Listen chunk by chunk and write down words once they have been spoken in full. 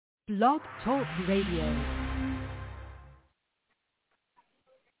Blog Talk Radio.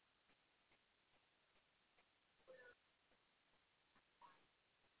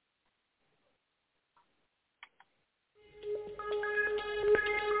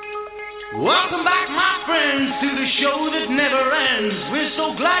 Welcome back, my friends, to the show that never ends. We're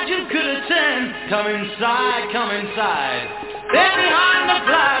so glad you could attend. Come inside, come inside. There behind the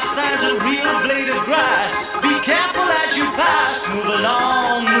glass stands a real blade of grass. Be careful as you pass. Move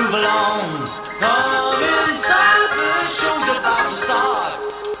along, move along. Come inside, the show's about to start.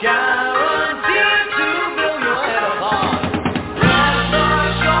 Guaranteed to blow your head apart. Rest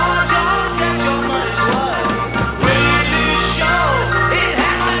assured, don't get your money's worth. Really show. It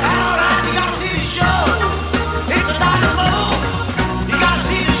has my power. You gotta see the show. It's a dynamo. You gotta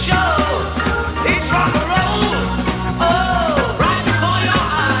see the show. It's rock and roll. Oh, right before your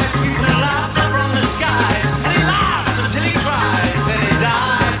eyes. People laugh up from the sky. And he laughs until he cries. Then he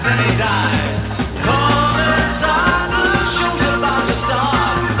dies, then he dies. Come inside, the show's about to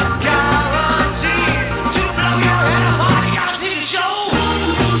start. Guaranteed to blow your head apart. You gotta see the show.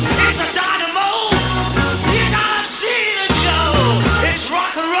 It's a dynamo. You gotta see the show. It's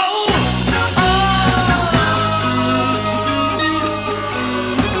rock and roll.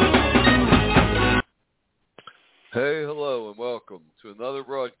 Hey, hello, and welcome to another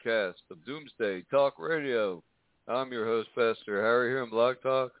broadcast of Doomsday Talk Radio. I'm your host, Pastor Harry, here in Blog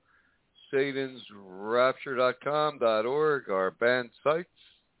Talk, satansrapture.com.org, our band sites,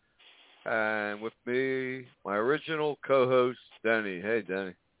 and with me, my original co-host, Denny. Hey,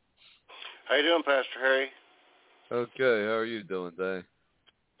 Denny. How you doing, Pastor Harry? Okay, how are you doing, Denny?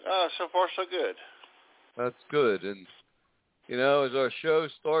 So far so good. That's good, and you know, as our show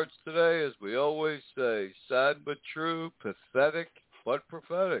starts today, as we always say, sad but true, pathetic but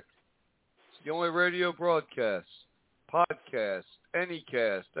prophetic. It's the only radio broadcast, podcast, any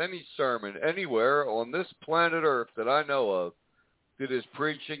cast, any sermon, anywhere on this planet Earth that I know of that is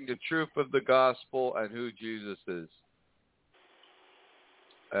preaching the truth of the gospel and who Jesus is.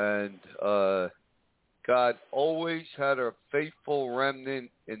 And God always had a faithful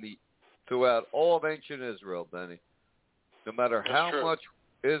remnant throughout all of ancient Israel, Benny. No matter how much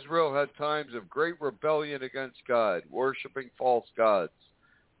Israel had times of great rebellion against God, worshiping false gods,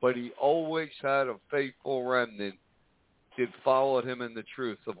 but he always had a faithful remnant that followed him in the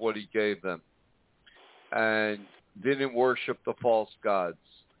truth of what he gave them and didn't worship the false gods.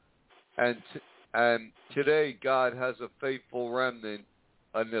 And today God has a faithful remnant,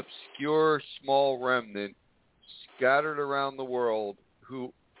 an obscure small remnant scattered around the world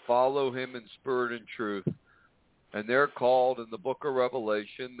who follow him in spirit and truth. And they're called in the book of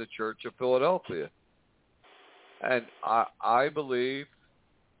Revelation the Church of Philadelphia. And I believe,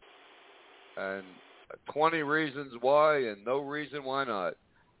 and 20 reasons why and no reason why not,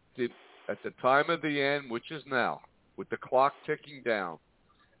 at the time of the end, which is now, with the clock ticking down,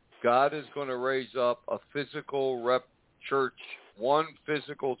 God is going to raise up a physical church, one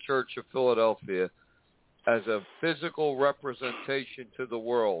physical church of Philadelphia, as a physical representation to the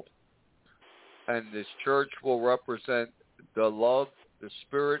world. And this church will represent the love, the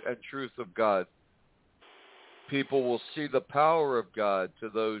spirit, and truth of God. People will see the power of God to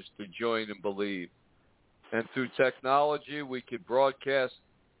those to join and believe. And through technology, we can broadcast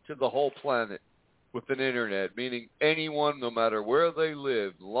to the whole planet with an internet, meaning anyone, no matter where they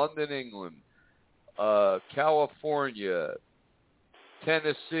live, London, England, California,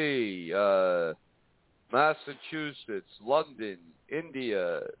 Tennessee, Massachusetts, London,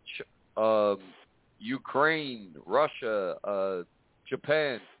 India, Ukraine, Russia,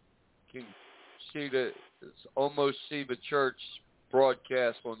 Japan can almost see the church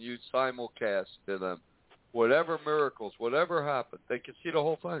broadcast on you, simulcast to them. Whatever miracles, whatever happened, they can see the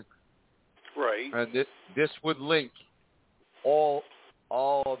whole thing. Right. And this would link all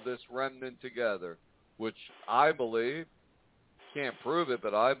of this remnant together, which I believe, can't prove it,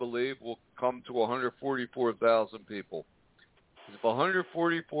 but I believe will come to 144,000 people. If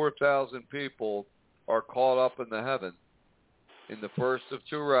 144,000 people are caught up in the heaven in the first of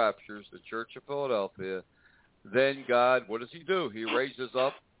two raptures, the Church of Philadelphia, then God, what does he do? He raises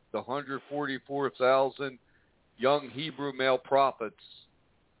up the 144,000 young Hebrew male prophets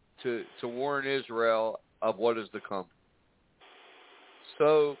to warn Israel of what is to come.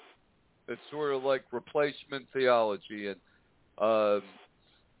 So it's sort of like replacement theology. And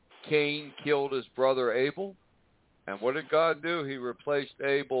Cain killed his brother Abel. And what did God do? He replaced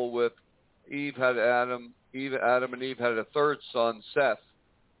Abel with Adam and Eve had a third son, Seth,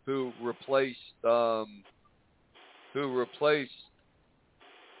 who replaced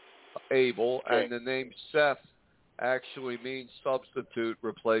Abel. Okay. And the name Seth actually means substitute,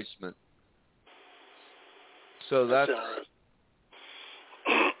 replacement. So that's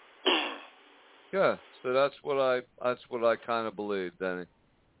yeah. So that's what I kind of believe, Denny.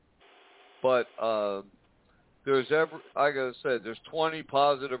 But like I said, there's 20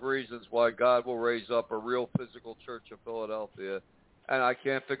 positive reasons why God will raise up a real physical church of Philadelphia, and I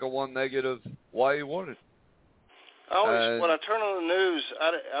can't think of one negative why He wouldn't. When I turn on the news,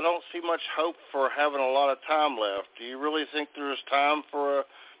 I don't see much hope for having a lot of time left. Do you really think there's time for a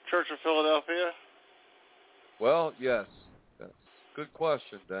Church of Philadelphia? Well, yes. Good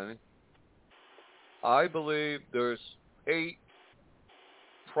question, Denny. I believe there's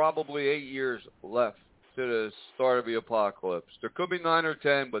probably 8 years left to the start of the apocalypse. There could be 9 or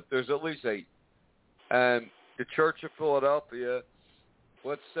 10, but there's at least 8. And the Church of Philadelphia,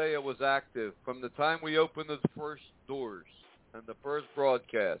 let's say it was active from the time we opened the first doors and the first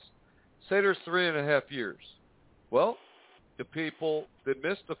broadcast. Say there's 3.5 years. Well, the people that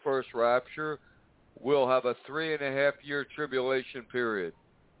missed the first rapture will have a 3.5-year tribulation period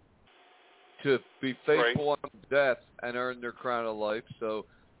to be faithful unto death and earn their crown of life. So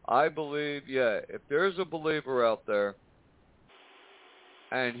I believe, if there's a believer out there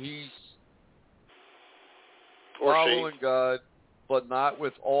and he's following God, but not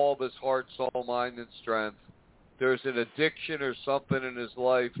with all of his heart, soul, mind, and strength, there's an addiction or something in his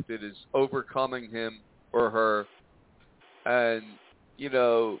life that is overcoming him or her, and,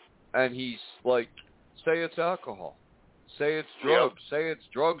 and he's like, say it's alcohol, say it's drugs, say it's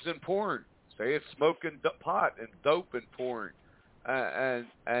drugs and porn, say it's smoking pot and dope and porn, and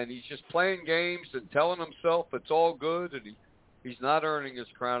he's just playing games and telling himself it's all good, and he's not earning his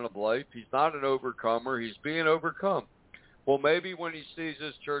crown of life. He's not an overcomer. He's being overcome. Well, maybe when he sees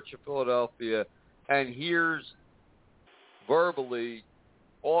this Church of Philadelphia and hears verbally,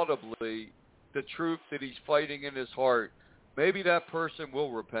 audibly, the truth that he's fighting in his heart, maybe that person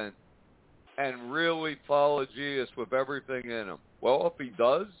will repent and really follow Jesus with everything in him. Well, if he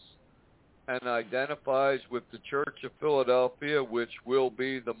does and identifies with the Church of Philadelphia, which will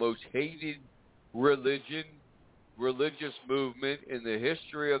be the most hated religious movement in the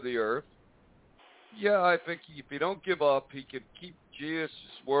history of the earth, I think if he don't give up, he can keep Jesus'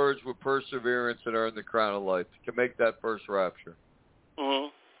 words with perseverance and earn the crown of life. He can make that first rapture. Mm-hmm.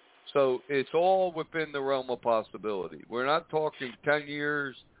 So it's all within the realm of possibility. We're not talking 10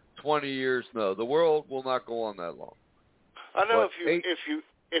 years, 20 years. No, the world will not go on that long. I know if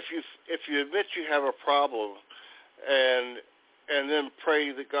you admit you have a problem and then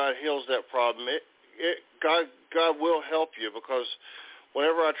pray that God heals that problem, God will help you, because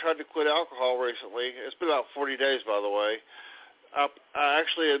whenever I tried to quit alcohol recently, it's been about 40 days, by the way, I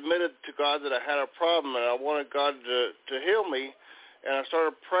actually admitted to God that I had a problem and I wanted God to heal me, and I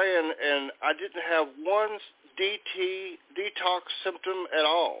started praying, and I didn't have one detox symptom at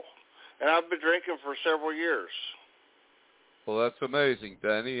all, and I've been drinking for several years. Well, that's amazing,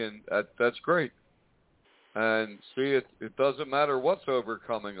 Danny, and that's great. And see, it doesn't matter what's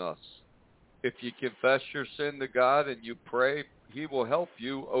overcoming us. If you confess your sin to God and you pray, He will help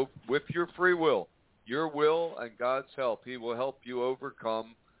you with your free will. Your will and God's help. He will help you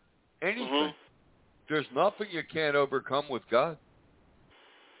overcome anything. Mm-hmm. There's nothing you can't overcome with God.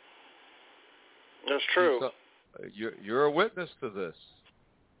 That's true. You're a witness to this.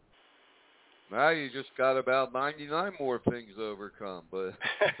 Now you just got about 99 more things to overcome, but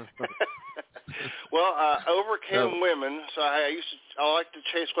well, I overcame women. So I liked to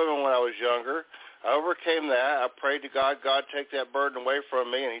chase women when I was younger. I overcame that. I prayed to God take that burden away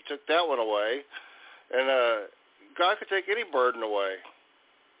from me, and He took that one away. And God could take any burden away.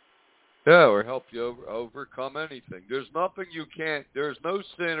 Yeah, or help you overcome anything. There's nothing you can't. There's no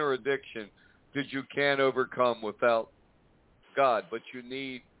sin or addiction that you can't overcome without God, but you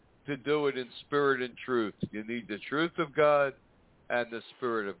need to do it in spirit and truth. You need the truth of God and the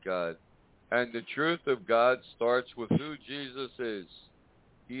Spirit of God. And the truth of God starts with who Jesus is.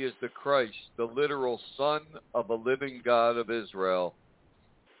 He is the Christ, the literal Son of a living God of Israel.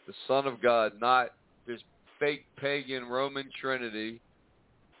 The Son of God, not this fake pagan Roman Trinity,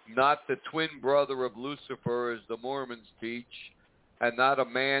 not the twin brother of Lucifer as the Mormons teach, and not a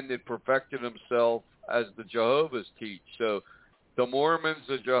man that perfected himself as the Jehovah's teach. So the Mormons,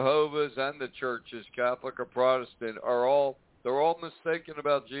 the Jehovah's, and the churches, Catholic or Protestant, they're all mistaken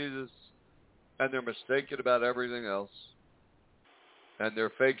about Jesus, and they're mistaken about everything else. And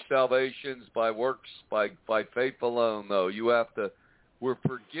they're fake salvations by works, by faith alone. No, we're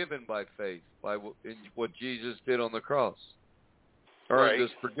forgiven by faith, in what Jesus did on the cross. Earn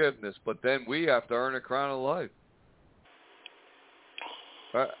this forgiveness, but then we have to earn a crown of life.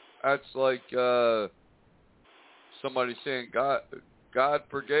 That's like somebody saying, God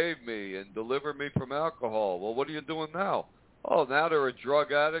forgave me and delivered me from alcohol. Well, what are you doing now? Oh, now they're a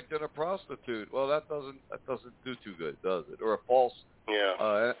drug addict and a prostitute. Well, that doesn't do too good, does it? Or a false,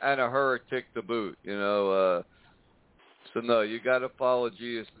 and a heretic to boot. So no, you got to follow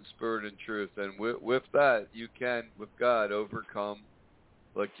Jesus in spirit and truth, and with that, you can, with God, overcome,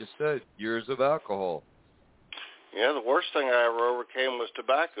 like you said, years of alcohol. Yeah, the worst thing I ever overcame was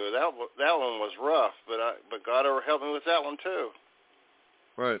tobacco. That one was rough, but God ever helped me with that one too.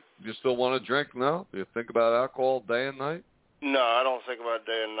 Right. You still want to drink now? Do you think about alcohol day and night? No, I don't think about it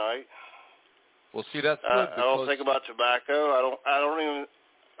day and night. Well, see, that's good. I don't think about tobacco. I don't even.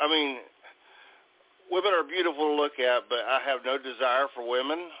 I mean, women are beautiful to look at, but I have no desire for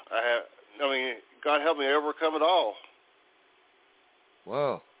women. God help me overcome it all.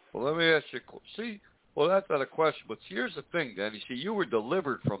 Wow. Well, let me ask you. See, well, that's not a question, but here's the thing, Danny. See, you were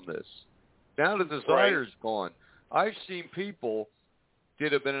delivered from this. Now the desire's gone. I've seen people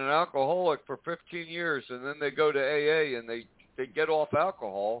that have been an alcoholic for 15 years, and then they go to AA and they get off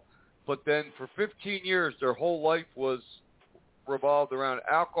alcohol, but then for 15 years their whole life was revolved around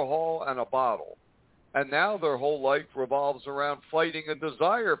alcohol and a bottle. And now their whole life revolves around fighting a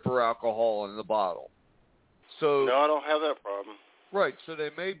desire for alcohol and the bottle. So no, I don't have that problem. Right, so they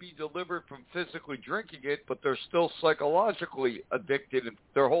may be delivered from physically drinking it, but they're still psychologically addicted, and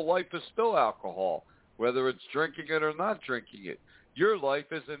their whole life is still alcohol, whether it's drinking it or not drinking it. Your life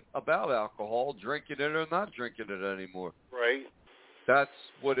isn't about alcohol, drinking it or not drinking it anymore. Right. That's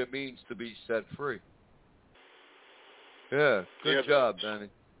what it means to be set free. Yeah, good job, Danny.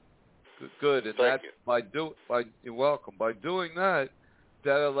 Good. And Thank you. You're welcome. By doing that,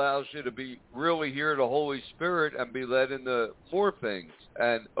 that allows you to be really hear the Holy Spirit and be led into more things,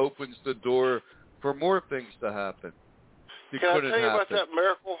 and opens the door for more things to happen. Can I tell you about that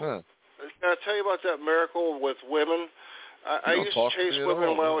miracle? Huh. Can I tell you about that miracle with women? I used to chase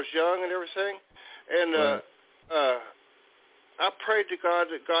women when I was young and everything, and I prayed to God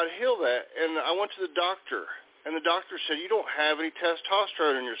that God heal that, and I went to the doctor, and the doctor said, you don't have any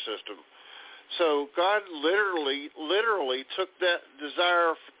testosterone in your system. So God literally took that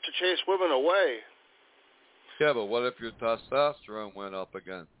desire to chase women away. Yeah, but what if your testosterone went up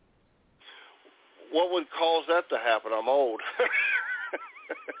again? What would cause that to happen? I'm old.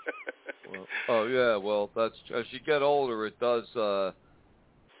 That's as you get older, it does.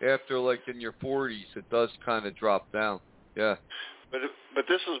 After like in your 40s, it does kind of drop down. Yeah. But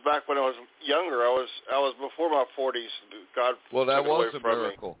this was back when I was younger. I was before my 40s. God took it away was a from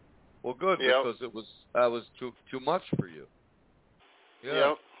miracle. Me. Well, good, yep. because that was too much for you. Yeah.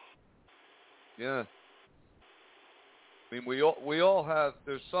 Yep. Yeah. I mean, we all have.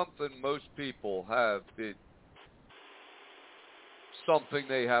 There's something most people have that something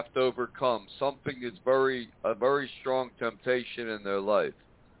they have to overcome. Something is a very strong temptation in their life.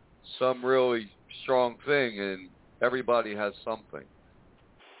 Some really strong thing, and everybody has something.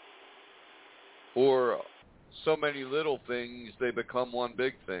 Or so many little things, they become one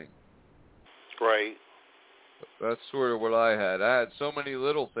big thing. Right. That's sort of what I had. I had so many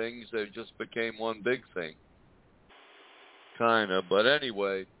little things that just became one big thing. Kind of. But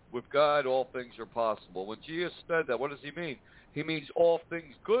anyway, with God, all things are possible. When Jesus said that, what does he mean? He means all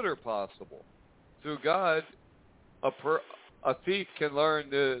things good are possible. Through God, a thief can learn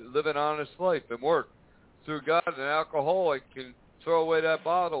to live an honest life and work. Through God, an alcoholic can throw away that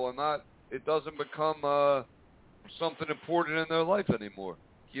bottle and it doesn't become something important in their life anymore.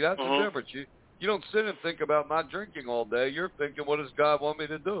 See, that's the difference. You don't sit and think about not drinking all day. You're thinking, what does God want me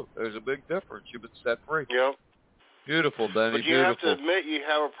to do? There's a big difference. You've been set free. Yep. Beautiful, Benny. But you have to admit you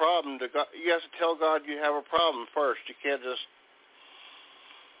have a problem. You have to tell God you have a problem first. You can't just...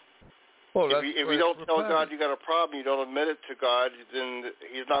 Well, if you don't tell God you got a problem, you don't admit it to God, then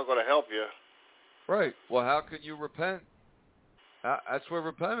he's not going to help you. Right. Well, how can you repent? That's where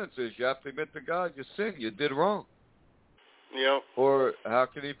repentance is. You have to admit to God you sinned. You did wrong. Yep. Or how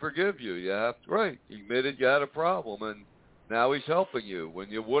can he forgive you? You have to, right. You admitted you had a problem, and now he's helping you. When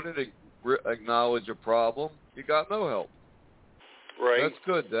you wouldn't acknowledge a problem, you got no help. Right. That's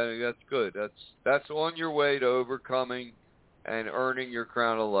good, Danny. That's good. That's on your way to overcoming and earning your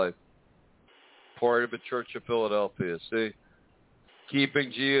crown of life. Part of the Church of Philadelphia. See?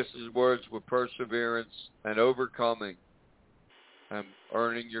 Keeping Jesus' words with perseverance and overcoming and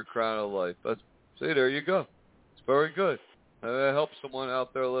earning your crown of life. See, there you go. It's very good. Help someone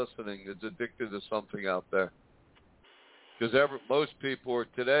out there listening that's addicted to something out there. Because most people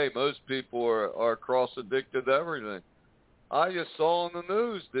are cross-addicted to everything. I just saw on the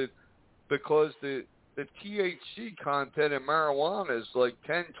news that because the THC content in marijuana is like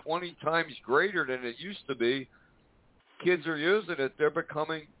 10, 20 times greater than it used to be, kids are using it, they're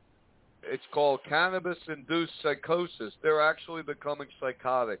becoming, it's called cannabis-induced psychosis. They're actually becoming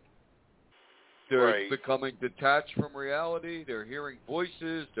psychotic. They're becoming detached from reality. They're hearing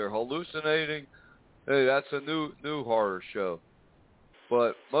voices. They're hallucinating. Hey, that's a new horror show.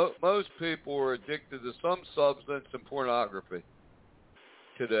 But most people are addicted to some substance and pornography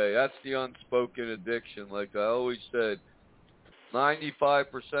today. That's the unspoken addiction. Like I always said,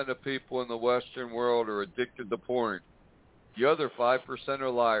 95% of people in the Western world are addicted to porn. The other 5% are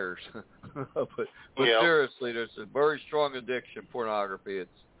liars. but seriously, there's a very strong addiction, pornography.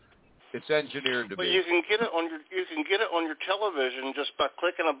 It's engineered to be. But you can get it on your television just by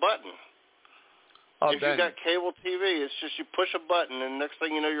clicking a button. If you got cable TV, it's just you push a button, and next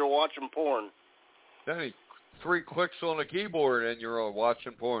thing you know, you're watching porn. Danny, 3 clicks on a keyboard, and you're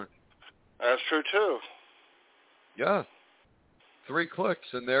watching porn. That's true too. Yeah, 3 clicks,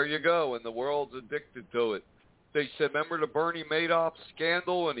 and there you go, and the world's addicted to it. They said, remember the Bernie Madoff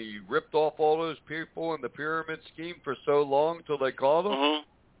scandal, and he ripped off all those people in the pyramid scheme for so long till they caught him? Mm-hmm.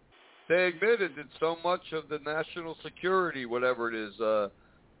 They admitted that so much of the national security, whatever it is,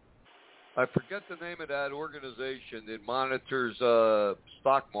 I forget the name of that organization that monitors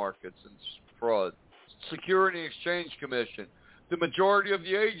stock markets and fraud. Security and Exchange Commission. The majority of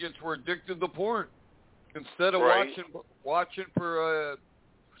the agents were addicted to porn. Instead of watching for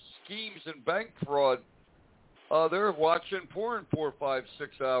schemes and bank fraud, they're watching porn 4, 5,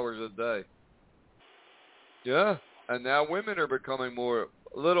 6 hours a day. Yeah, and now women are becoming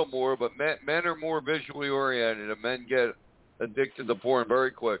a little more, but men are more visually oriented, and men get addicted to porn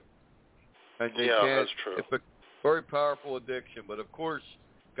very quick. And they can't, that's true. It's a very powerful addiction, but of course,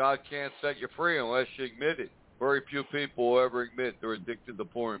 God can't set you free unless you admit it. Very few people will ever admit they're addicted to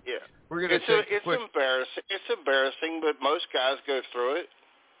porn. Yeah, we're gonna it's embarrassing. It's embarrassing, but most guys go through it.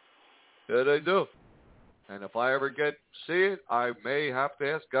 Yeah, they do. And if I ever see it, I may have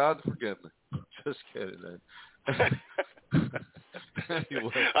to ask God to forgive me. Just kidding, man.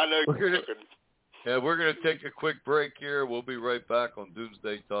 Anyway, I know we're gonna take a quick break here. We'll be right back on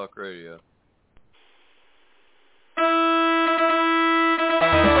Doomsday Talk Radio.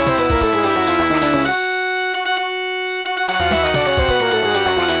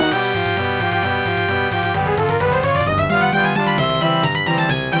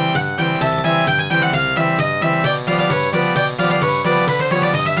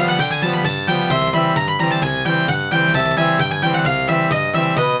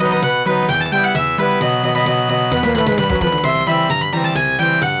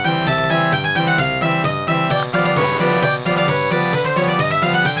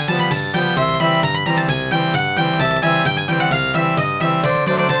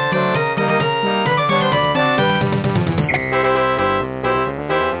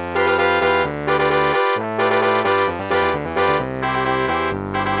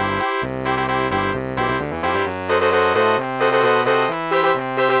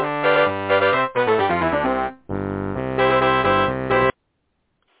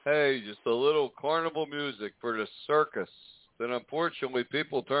 Music for the circus that unfortunately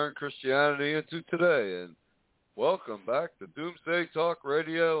people turn Christianity into today. And welcome back to Doomsday Talk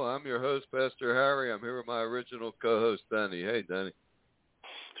Radio. I'm your host, Pastor Harry. I'm here with my original co-host, Danny. Hey, Danny.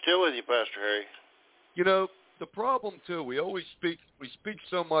 Still with you, Pastor Harry. You know, the problem too, we speak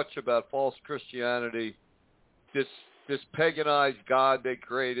so much about false Christianity, this paganized God they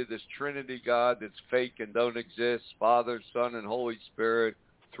created, this Trinity God that's fake and don't exist, Father, Son, and Holy Spirit.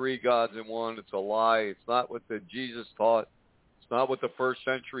 3 gods in one. It's a lie. It's not what Jesus taught. It's not what the first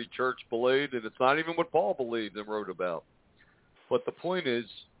century church believed, and it's not even what Paul believed and wrote about. But the point is,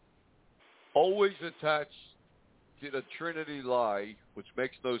 always attached to the Trinity lie, which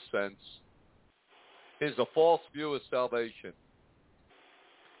makes no sense, is a false view of salvation.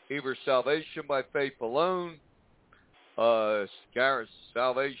 Either salvation by faith alone,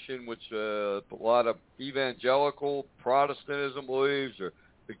 salvation, which a lot of evangelical Protestantism believes, or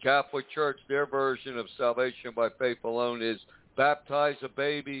the Catholic Church, their version of salvation by faith alone is baptize a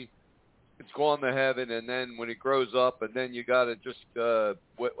baby, it's going to heaven, and then when it grows up, and then you got to just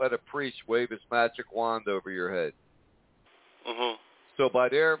let a priest wave his magic wand over your head. Mm-hmm. So by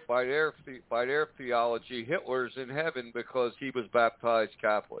their theology, Hitler's in heaven because he was baptized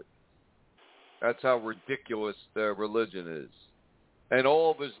Catholic. That's how ridiculous their religion is. And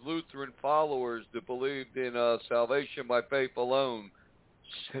all of his Lutheran followers that believed in salvation by faith alone,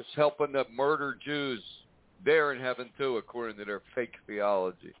 is helping to murder Jews. They're in heaven too, according to their fake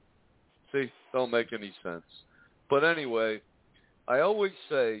theology. See, don't make any sense. But anyway, I always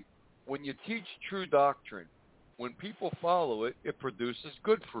say, when you teach true doctrine, when people follow it, it produces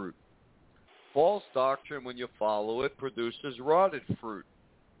good fruit. false doctrine, when you follow it, produces rotted fruit.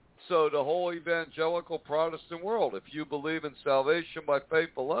 So the whole evangelical Protestant world, if you believe in salvation by faith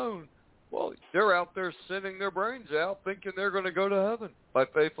alone, well, they're out there sinning their brains out, thinking they're going to go to heaven by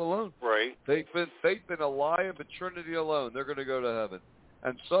faith alone. Right. Faith in a lie of a Trinity alone, they're going to go to heaven.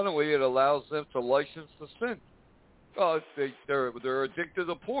 And suddenly it allows them to license the sin. Oh, they're addicted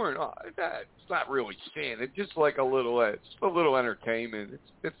to porn. Oh, it's not really sin. It's just like a little entertainment.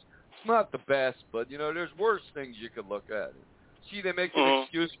 It's not the best, but there's worse things you could look at. See, they make an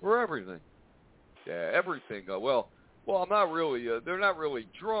excuse for everything. Yeah, everything. Well, I'm not really. They're not really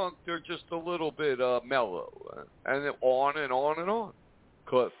drunk. They're just a little bit mellow, and then on and on and on.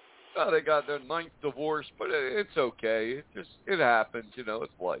 Cause they got their 9th divorce, but it's okay. It happens.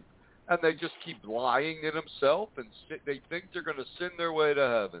 It's life. And they just keep lying to themselves, and they think they're going to sin their way to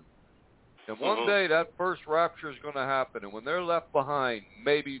heaven. And one day that first rapture is going to happen, and when they're left behind,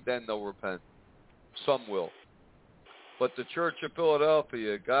 maybe then they'll repent. Some will. But the Church of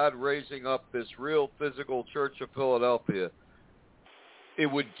Philadelphia, God raising up this real physical Church of Philadelphia, it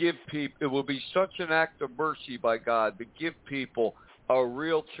would be such an act of mercy by God to give people a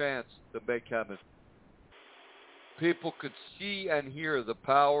real chance to make heaven. People could see and hear the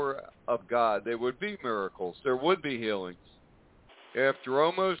power of God. There would be miracles. There would be healings. After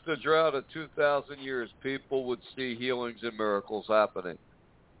almost a drought of 2,000 years, people would see healings and miracles happening,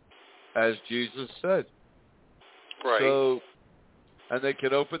 as Jesus said. Right. So, and they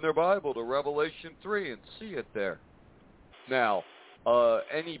could open their Bible to Revelation 3 and see it there. Now,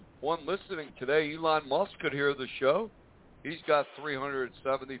 anyone listening today, Elon Musk could hear the show. He's got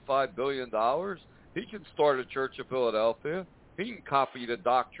 $375 billion. He can start a Church of Philadelphia. He can copy the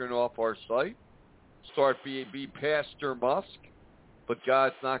doctrine off our site, be Pastor Musk, but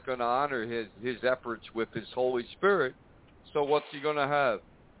God's not going to honor his efforts with his Holy Spirit. So what's he going to have?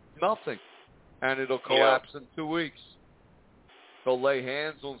 Nothing. And it'll collapse in 2 weeks. They'll lay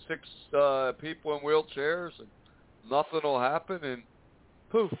hands on 6 people in wheelchairs, and nothing will happen, and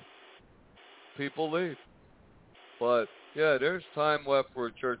poof, people leave. But yeah, there's time left for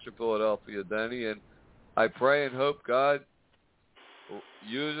a Church of Philadelphia, Denny, and I pray and hope God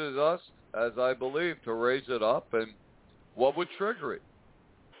uses us, as I believe, to raise it up. And what would trigger it?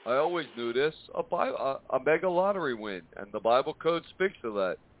 I always knew this, a mega lottery win, and the Bible code speaks of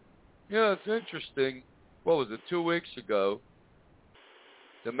that. It's interesting. What was it, 2 weeks ago?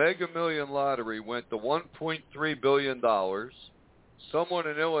 The Mega Million lottery went to $1.3 billion. Someone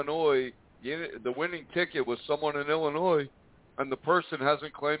in Illinois, the winning ticket was someone in Illinois, and the person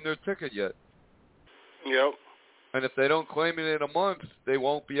hasn't claimed their ticket yet. Yep. And if they don't claim it in a month, they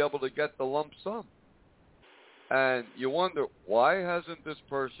won't be able to get the lump sum. And you wonder, why hasn't this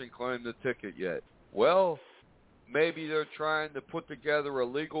person claimed the ticket yet? Well, maybe they're trying to put together a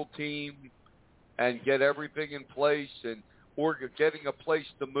legal team and get everything in place, or getting a place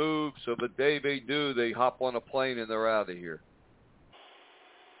to move, so the day they do, they hop on a plane and they're out of here.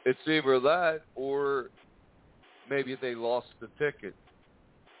 It's either that, or maybe they lost the ticket.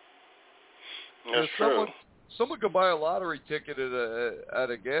 That's true. Someone could buy a lottery ticket at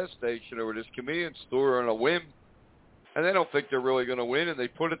a gas station or at this convenience store on a whim, and they don't think they're really going to win, and they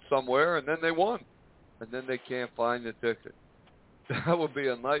put it somewhere, and then they won, and then they can't find the ticket. That would be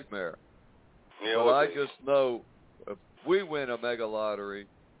a nightmare. Yeah, but I just know if we win a mega lottery,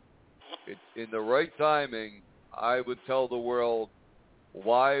 in the right timing, I would tell the world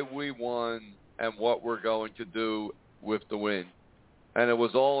why we won and what we're going to do with the win. And it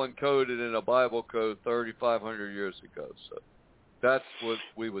was all encoded in a Bible code 3,500 years ago. So that's what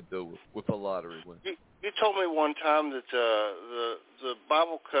we would do with a lottery win. You told me one time that the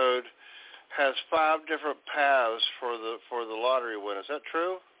Bible code has 5 different paths for the lottery win. Is that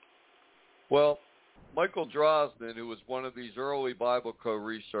true? Well, Michael Drosnin, who was one of these early Bible code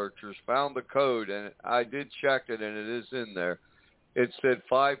researchers, found the code, and I did check it, and it is in there. It said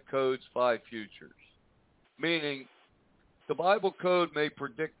 5 codes, 5 futures, meaning the Bible code may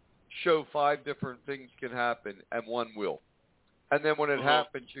show 5 different things can happen, and one will. And then when it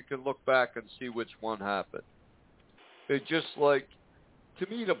happens, you can look back and see which one happened. It's just like, to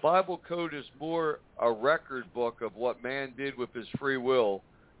me, the Bible code is more a record book of what man did with his free will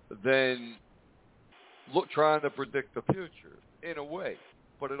than trying to predict the future, in a way.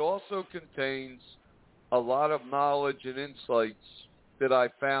 But it also contains a lot of knowledge and insights that I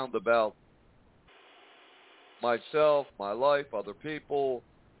found about myself, my life, other people,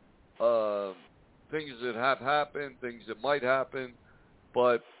 things that have happened, things that might happen.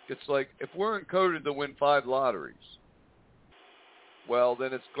 But it's like, if we're encoded to win 5 lotteries, well,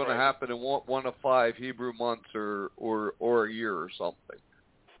 then it's going to happen in one of 5 Hebrew months or a year or something.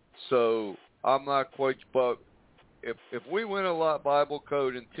 So I'm not quite, but if we win a lot Bible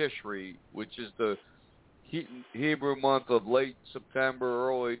code in Tishri, which is the Hebrew month of late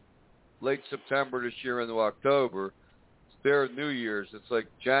September this year into October, it's their New Year's. It's like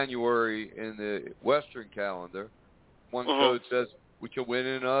January in the Western calendar. One code says we can win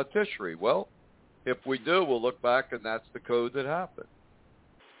in Tishri. Well, if we do, we'll look back and that's the code that happened.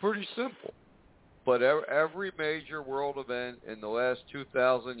 It's pretty simple. But every major world event in the last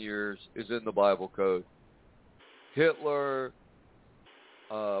 2,000 years is in the Bible code. Hitler,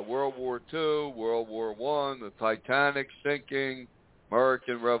 World War II, World War I, the Titanic sinking,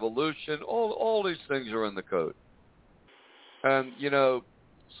 American Revolution, all these things are in the code. And,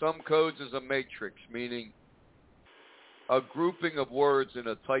 some codes is a matrix, meaning a grouping of words in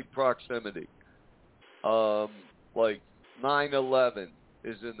a tight proximity. Like 9/11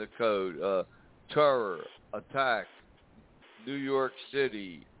 is in the code. Terror, attack, New York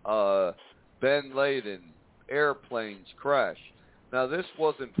City, Ben Laden, airplanes crash. Now, this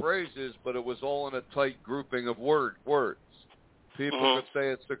wasn't phrases, but it was all in a tight grouping of words. People could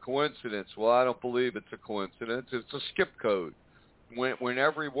say it's a coincidence. Well, I don't believe it's a coincidence. It's a skip code. When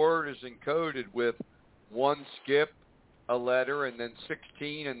every word is encoded with one skip, a letter, and then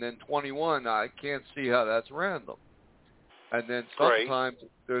 16, and then 21, I can't see how that's random. And then sometimes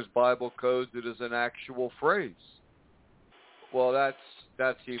there's Bible code that is an actual phrase. Well,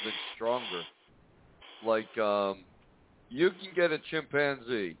 that's even stronger. Like, you can get a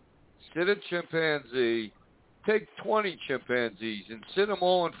chimpanzee, sit a chimpanzee, take 20 chimpanzees and sit them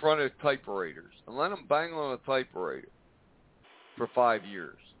all in front of typewriters and let them bang on a typewriter for 5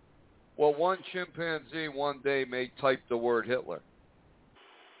 years. Well, one chimpanzee one day may type the word Hitler.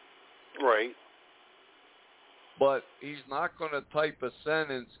 Right. But he's not going to type a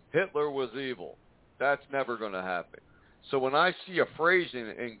sentence, Hitler was evil. That's never going to happen. So when I see a phrase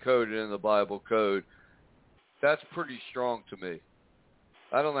encoded in the Bible code, that's pretty strong to me.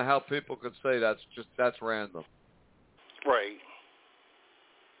 I don't know how people could say that's random. Right.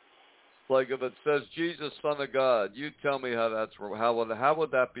 Like if it says Jesus, Son of God, you tell me how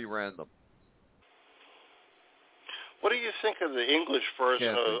would that be random? What do you think of the English version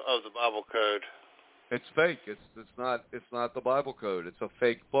of the Bible code? It's fake. It's not the Bible code. It's a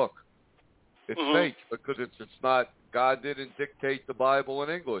fake book. It's fake because it's not. God didn't dictate the Bible in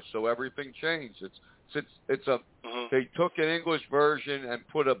English, so everything changed. They took an English version and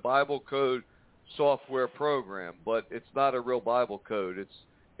put a Bible code software program, but it's not a real Bible code.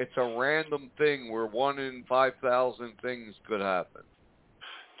 It's a random thing where 1 in 5,000 things could happen.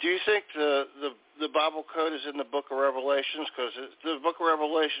 Do you think the Bible code is in the book of Revelations? Because the book of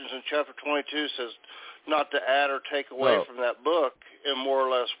Revelations in chapter 22 says not to add or take away from that book in more or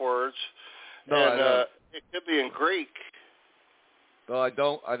less words. No, and it could be in Greek. No,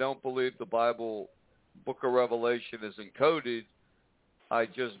 I don't believe the Bible book of Revelation is encoded. I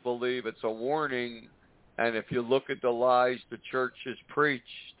just believe it's a warning. And if you look at the lies the churches preach,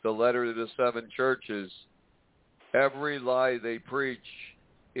 the letter to the 7 churches, every lie they preach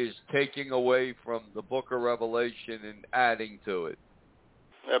is taking away from the book of Revelation and adding to it.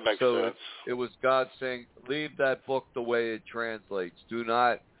 That makes sense. It was God saying, leave that book the way it translates. Do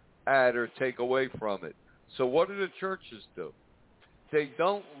not add or take away from it. So what do the churches do? They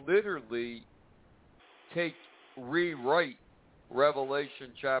don't literally rewrite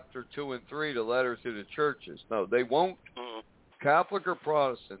Revelation chapter 2 and 3, the letter to the churches. No, they won't. Catholic or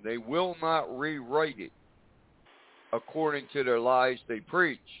Protestant, they will not rewrite it according to their lies they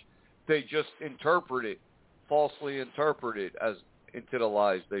preach. They just falsely interpret it as into the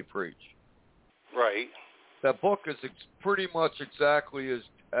lies they preach. Right. That book is pretty much exactly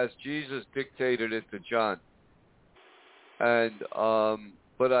as Jesus dictated it to John. And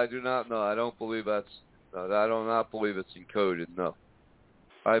but I do not know. I don't believe I do not believe it's encoded. No.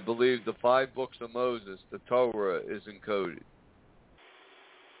 I believe the 5 books of Moses, the Torah, is encoded.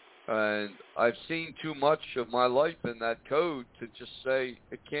 And I've seen too much of my life in that code to just say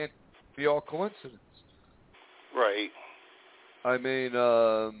it can't be all coincidence. Right. I mean,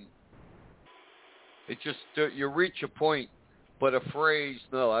 it just, you reach a point, but a phrase,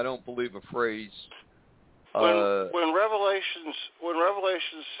 no, I don't believe a phrase. When Revelation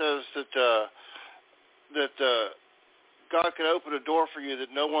says that God can open a door for you that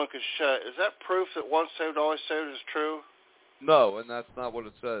no one can shut, is that proof that once saved, always saved is true? No, and that's not what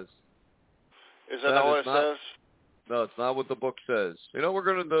it says. Is that not what it says? No, it's not what the book says. You know what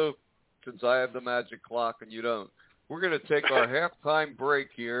we're going to do, since I have the magic clock and you don't? We're going to take our halftime break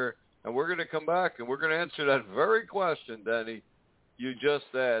here, and we're going to come back, and we're going to answer that very question, Danny, you just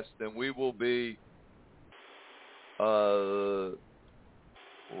asked, and we will be right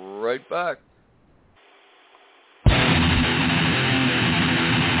back.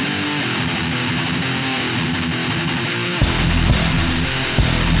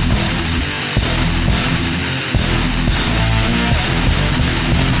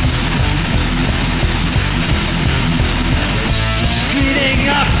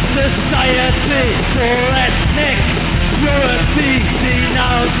 for ethnic purity,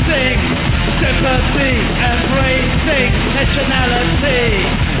 denouncing sympathy, embracing nationality,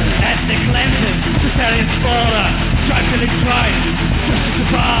 ethnic cleansing, sectarian slaughter, tribe killing tribe, just to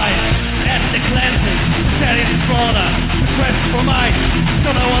survive, ethnic cleansing, sectarian slaughter, the quest for might,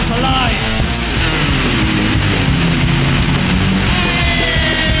 so no one's alive.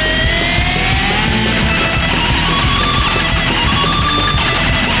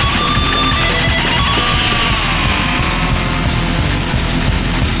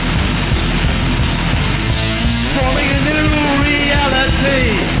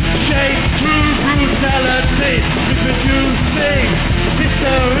 Shaped through brutality, reproducing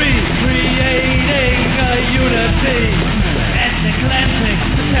history, creating a unity. Ethnic cleansing,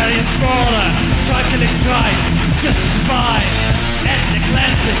 sectarian slaughter, tribe killing tribe, just to survive. Ethnic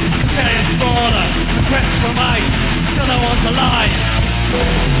cleansing, sectarian slaughter, the quest for might, so no one's alive.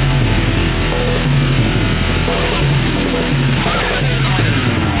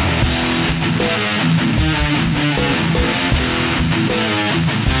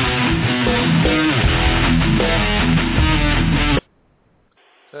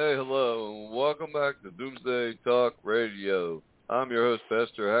 Hey, hello, and welcome back to Doomsday Talk Radio. I'm your host,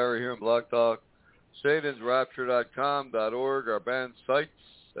 Pastor Harry, here in Blog Talk, satansrapture.com.org, our band sites,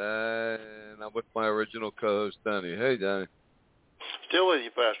 and I'm with my original co-host, Danny. Hey, Danny. Still with you,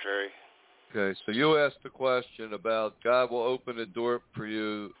 Pastor Harry. Okay, so you asked the question about God will open a door for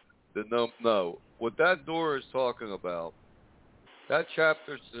you. No. What that door is talking about, that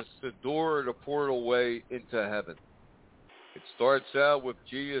chapter is the door or the portal way into heaven. It starts out with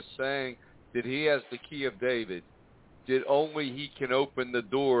Jesus saying that he has the key of David, that only he can open the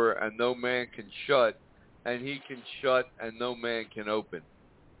door and no man can shut, and he can shut and no man can open.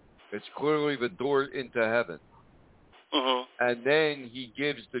 It's clearly the door into heaven. Mm-hmm. And then he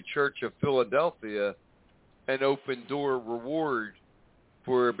gives the Church of Philadelphia an open door reward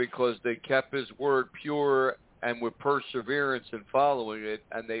for because they kept his word pure and with perseverance in following it,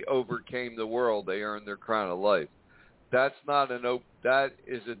 and they overcame the world. They earned their crown of life. That's not that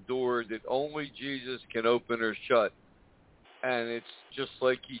is a door that only Jesus can open or shut. And it's just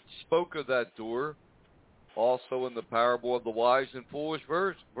like he spoke of that door also in the parable of the wise and foolish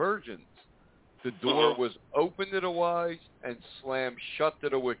virgins. The door was open to the wise and slammed shut to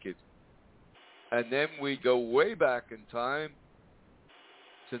the wicked. And then we go way back in time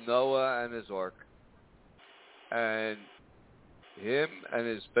to Noah and his ark. And him and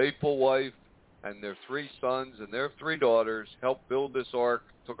his faithful wife and their 3 sons and their 3 daughters helped build this ark.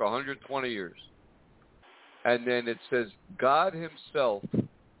 It took 120 years. And then it says God himself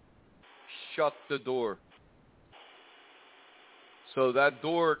shut the door. So that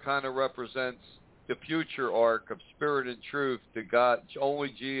door kind of represents the future ark of spirit and truth that God, only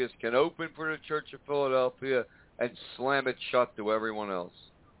Jesus can open for the Church of Philadelphia and slam it shut to everyone else.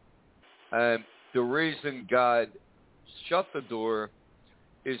 And the reason God shut the door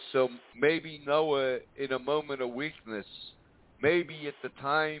is so maybe Noah, in a moment of weakness, maybe at the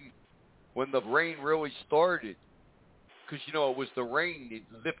time when the rain really started, because, it was the rain that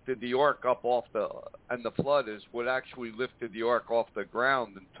lifted the ark up off and the flood is what actually lifted the ark off the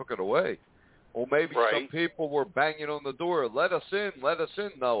ground and took it away. Or maybe some people were banging on the door, let us in,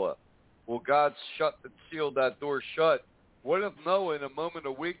 Noah. Well, God shut and sealed that door shut. What if Noah, in a moment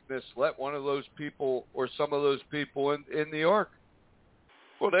of weakness, let one of those people or some of those people in the ark?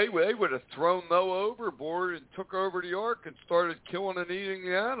 Well, they would have thrown Noah overboard and took over the ark and started killing and eating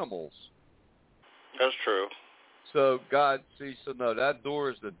the animals. That's true. So God sees, no, that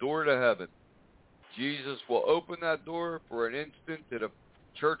door is the door to heaven. Jesus will open that door for an instant to the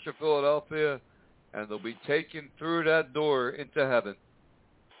Church of Philadelphia, and they'll be taken through that door into heaven.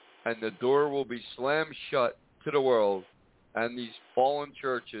 And the door will be slammed shut to the world and these fallen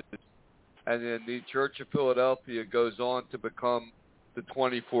churches. And then the Church of Philadelphia goes on to become the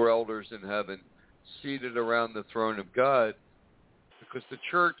 24 elders in heaven, seated around the throne of God, because the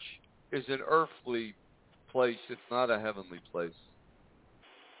church is an earthly place. It's not a heavenly place.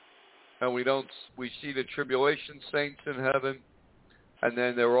 And we see the tribulation saints in heaven, and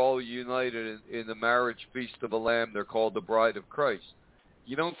then they're all united in the marriage feast of the Lamb. They're called the bride of Christ.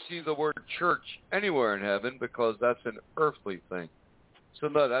 You don't see the word church anywhere in heaven because that's an earthly thing. So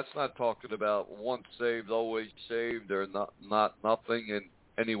no, that's not talking about once saved, always saved, or not nothing in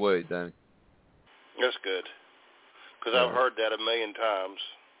any way, Danny. That's good, because I've heard that 1,000,000 times.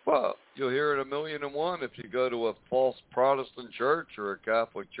 Well, you'll hear it 1,000,001 if you go to a false Protestant church or a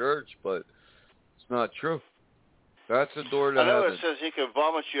Catholic church, but it's not true. That's a door to heaven. I know it says he can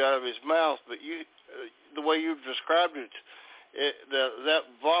vomit you out of his mouth, but the way you've described it, that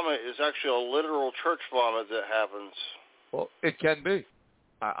vomit is actually a literal church vomit that happens. Well, it can be.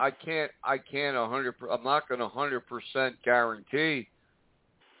 I can't 100. I'm not going to 100% guarantee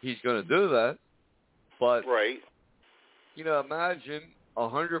he's going to do that. But right. Imagine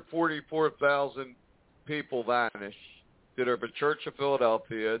 144,000 people vanish that are the Church of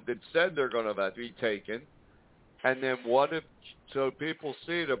Philadelphia that said they're going to be taken, and then what if? So people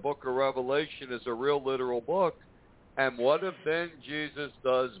see the Book of Revelation as a real literal book, and what if then Jesus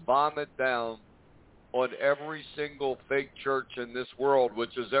does vomit down on every single fake church in this world,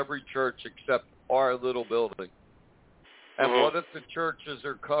 which is every church except our little building? And what if the churches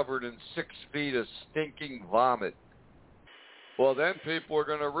are covered in 6 feet of stinking vomit? Well, then people are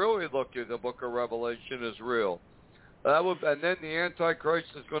going to really look at the Book of Revelation as real. And then the Antichrist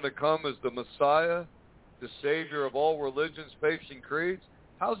is going to come as the Messiah, the Savior of all religions, faiths, and creeds.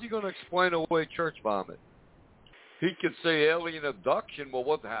 How's he going to explain away church vomit? He could say alien abduction.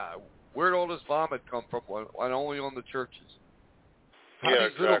 Well, where'd all this vomit come from? And only on the churches. Yeah,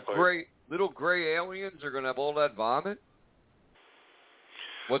 exactly. Little gray aliens are going to have all that vomit?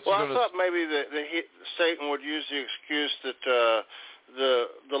 I thought maybe Satan would use the excuse that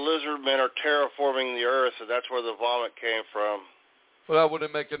the lizard men are terraforming the earth, and that's where the vomit came from. Well, that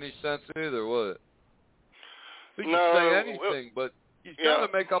wouldn't make any sense either, would it? He could say anything, but he's got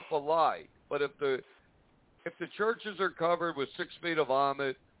to make up a lie. But if the churches are covered with 6 feet of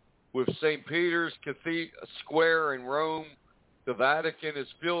vomit, with St. Peter's Square in Rome, the Vatican is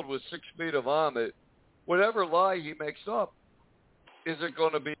filled with 6 feet of vomit, whatever lie he makes up, isn't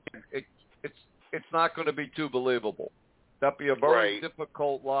going to be? It's not going to be too believable. That'd be a very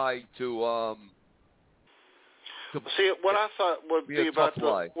difficult lie to see. What I thought would be about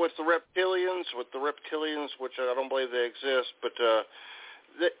with the reptilians, which I don't believe they exist, but the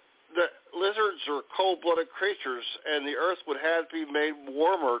lizards are cold-blooded creatures, and the earth would have to be made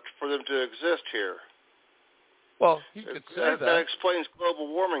warmer for them to exist here. Well, he could say that. That explains global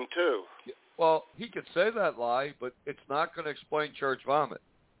warming too. Well, he could say that lie, but it's not going to explain church vomit.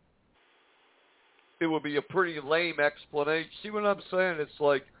 It would be a pretty lame explanation. See what I'm saying? It's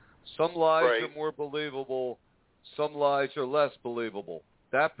like some lies are more believable, some lies are less believable.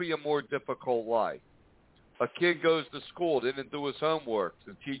 That'd be a more difficult lie. A kid goes to school, didn't do his homework.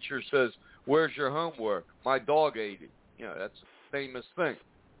 The teacher says, "Where's your homework?" "My dog ate it." That's a famous thing.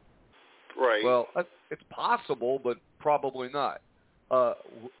 Right. Well, it's possible, but probably not.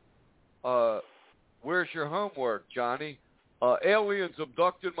 Where's your homework, Johnny? Aliens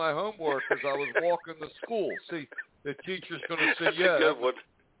abducted my homework as I was walking to school. See, the teacher's going to say, That's yeah. a good one.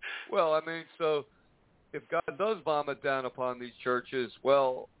 Well, I mean, so if God does vomit down upon these churches,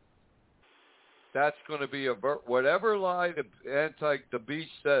 well, that's going to be whatever lie the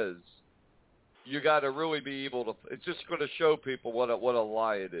beast says, you got to really be able to, it's just going to show people what a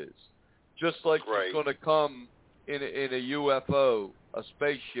lie it is. Just like he's going to come in a UFO, a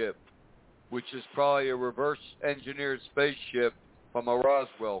spaceship, which is probably a reverse-engineered spaceship from a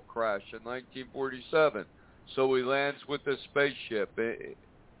Roswell crash in 1947. So he lands with this spaceship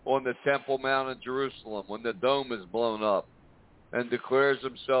on the Temple Mount in Jerusalem when the dome is blown up and declares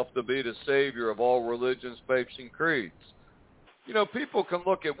himself to be the savior of all religions, faiths, and creeds. People can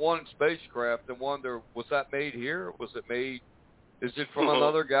look at one spacecraft and wonder, was that made here? Is it from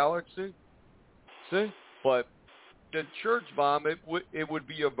another galaxy? See? But the church vomit, it would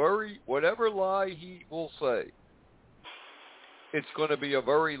be whatever lie he will say, it's going to be a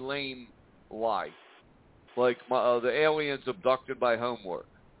very lame lie. Like the aliens abducted my homework.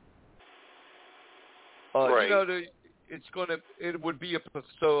 It would be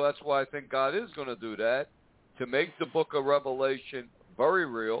so that's why I think God is going to do that, to make the Book of Revelation very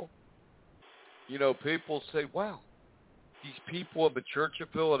real. People say, wow, these people of the Church of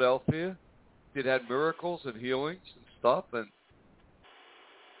Philadelphia that had miracles and healings and stuff, and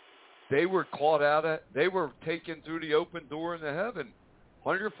they were they were taken through the open door into heaven,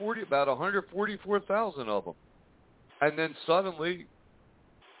 about 144,000 of them. And then suddenly,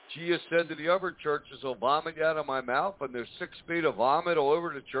 Jesus said to the other churches, I'll vomit you out of my mouth, and there's 6 feet of vomit all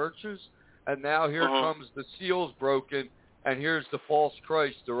over the churches, and now here comes the seals broken, and here's the false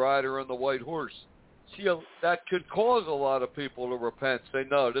Christ, the rider on the white horse. See, that could cause a lot of people to repent, say,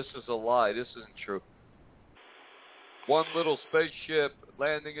 no, this is a lie, this isn't true. One little spaceship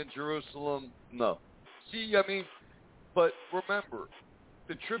landing in Jerusalem, no. See, but remember,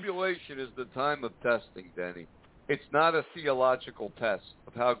 the tribulation is the time of testing, Denny. It's not a theological test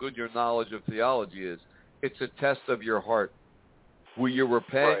of how good your knowledge of theology is. It's a test of your heart. Will you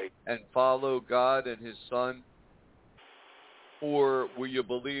repent and follow God and his Son? Or will you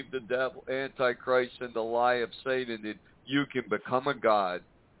believe the devil, Antichrist, and the lie of Satan that you can become a god,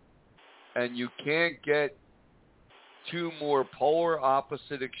 and you can't get two more polar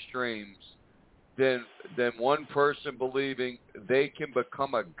opposite extremes than one person believing they can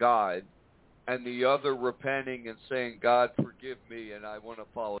become a god and the other repenting and saying, God, forgive me, and I want to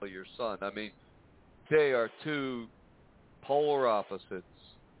follow your son. I mean, they are two polar opposites.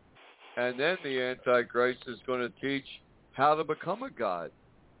 And then the Antichrist is going to teach how to become a god.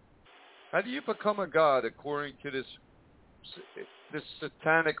 How do you become a god according to this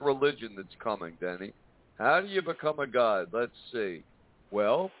satanic religion that's coming, Denny? How do you become a god? Let's see.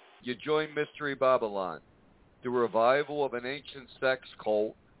 Well, you join Mystery Babylon, the revival of an ancient sex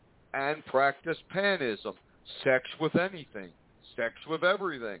cult, and practice panism, sex with anything, sex with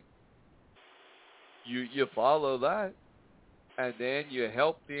everything. You follow that, and then you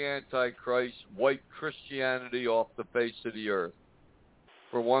help the Antichrist wipe Christianity off the face of the earth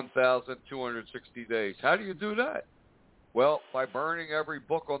for 1,260 days. How do you do that? Well, by burning every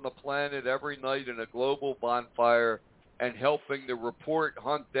book on the planet every night in a global bonfire and helping to report,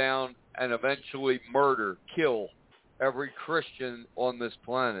 hunt down, and eventually murder, kill every Christian on this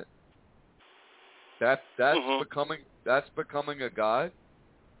planet. That's becoming a god.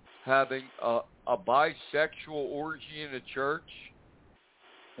 Having a bisexual orgy in a church,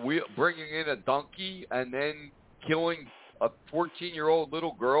 bringing in a donkey and then killing a 14-year-old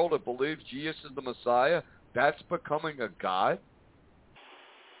little girl that believes Jesus is the Messiah. That's becoming a god.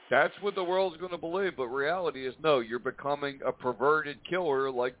 That's what the world's going to believe, but reality is no, you're becoming a perverted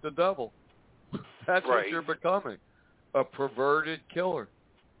killer like the devil. That's right. What you're becoming, a perverted killer.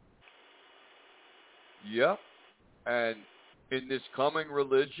 Yep. And in this coming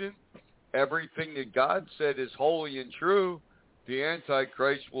religion, everything that God said is holy and true, the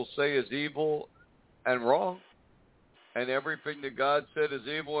Antichrist will say is evil and wrong. And everything that God said is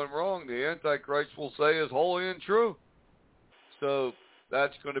evil and wrong, the Antichrist will say is holy and true. So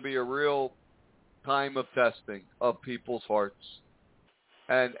that's going to be a real time of testing of people's hearts.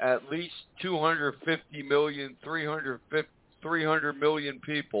 And at least 250 million, 300 million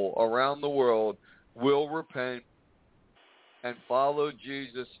people around the world will repent and follow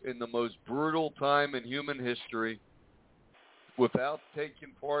Jesus in the most brutal time in human history without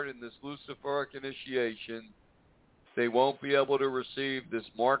taking part in this Luciferic initiation. They won't be able to receive this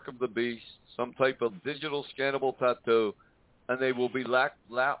mark of the beast, some type of digital scannable tattoo, and they will be locked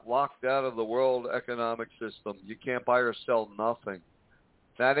out of the world economic system. You can't buy or sell nothing.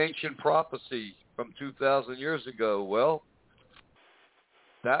 That ancient prophecy from 2,000 years ago, well,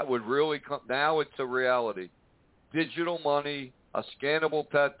 that would really come. Now it's a reality. Digital money, a scannable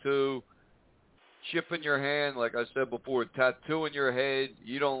tattoo, chip in your hand, like I said before, tattoo in your head.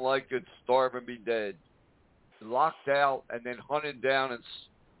 You don't like it, starve and be dead. Locked out and then hunted down and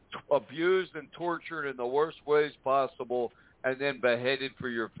abused and tortured in the worst ways possible and then beheaded for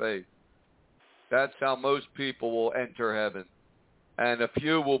your faith. That's how most people will enter heaven. And a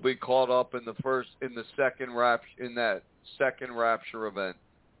few will be caught up in that second rapture event.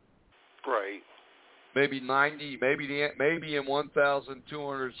 Right. Maybe 90, maybe in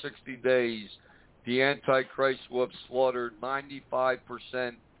 1,260 days, the Antichrist will have slaughtered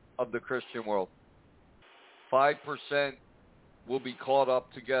 95% of the Christian world. 5% will be caught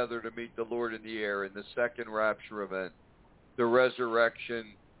up together to meet the Lord in the air in the second rapture event, the resurrection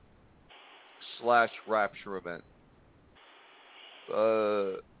 / rapture event.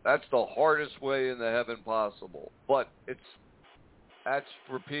 That's the hardest way in the heaven possible, but that's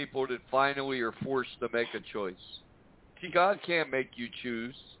for people that finally are forced to make a choice. See, God can't make you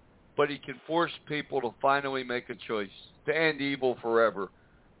choose, but he can force people to finally make a choice to end evil forever.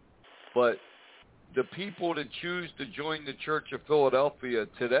 But the people that choose to join the Church of Philadelphia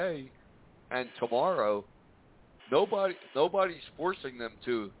today and tomorrow, nobody's forcing them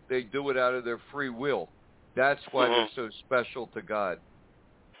to. They do it out of their free will. That's why they're so special to God.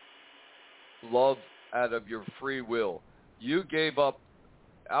 Love out of your free will. You gave up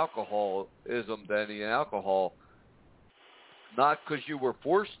alcoholism, Denny, and alcohol, not because you were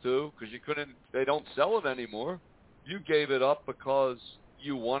forced to, because you couldn't. They don't sell it anymore. You gave it up because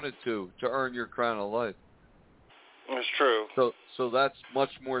you wanted to earn your crown of life. That's true. So that's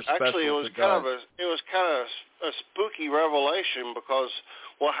much more special. Actually, it was kind of a spooky revelation, because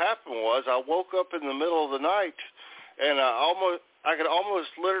what happened was I woke up in the middle of the night and I could almost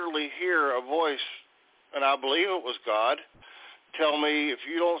literally hear a voice, and I believe it was God, tell me, if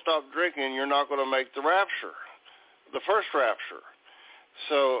you don't stop drinking, you're not going to make the rapture, the first rapture.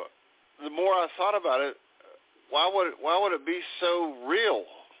 So the more I thought about it, why would it be so real?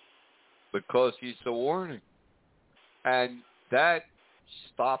 Because he's a warning. And that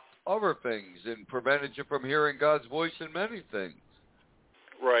stopped other things and prevented you from hearing God's voice in many things.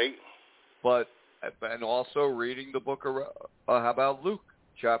 Right. And also reading the book of, how about Luke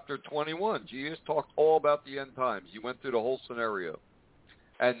chapter 21. Jesus talked all about the end times. He went through the whole scenario.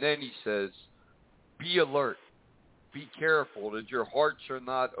 And then he says, be alert, be careful that your hearts are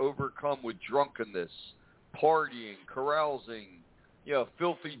not overcome with drunkenness, partying, carousing,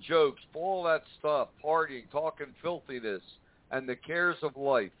 filthy jokes, all that stuff, partying, talking filthiness, and the cares of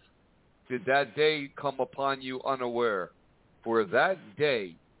life. Did that day come upon you unaware? For that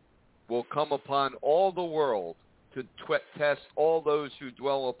day will come upon all the world to test all those who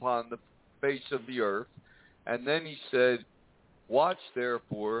dwell upon the face of the earth. And then he said, watch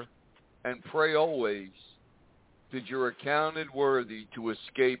therefore and pray always, that you're accounted worthy to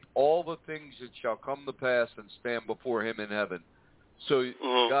escape all the things that shall come to pass and stand before him in heaven. So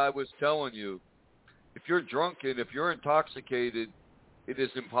God was telling you, if you're drunken, if you're intoxicated, it is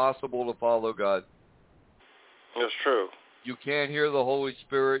impossible to follow God. That's true. You can't hear the Holy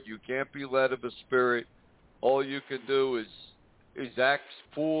Spirit. You can't be led of the Spirit. All you can do is act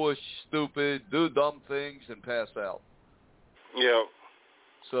foolish, stupid, do dumb things, and pass out. Yeah.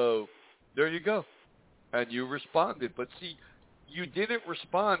 So there you go. And you responded. But see, you didn't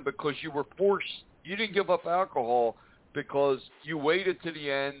respond because you were forced. You didn't give up alcohol because you waited to the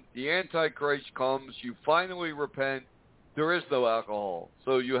end. The Antichrist comes. You finally repent. There is no alcohol.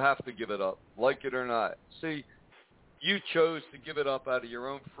 So you have to give it up, like it or not. See, you chose to give it up out of your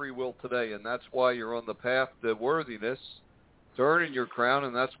own free will today, and that's why you're on the path to worthiness, to earning your crown,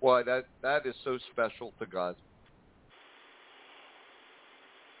 and that's why that is so special to God.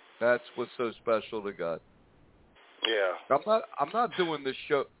 That's what's so special to God. Yeah. I'm not doing this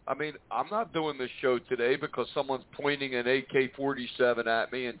show. I'm not doing this show today because someone's pointing an AK-47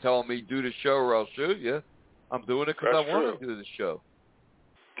 at me and telling me do the show or I'll shoot you. I'm doing it because I want to do the show.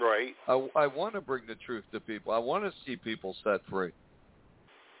 Right. I want to bring the truth to people. I want to see people set free.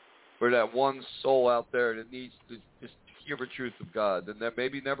 For that one soul out there that needs to just hear the truth of God and that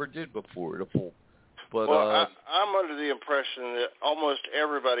maybe never did before. But, I'm under the impression that almost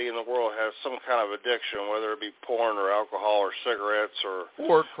everybody in the world has some kind of addiction, whether it be porn or alcohol or cigarettes or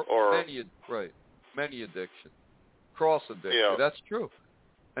many addiction, cross addiction. Yeah. That's true,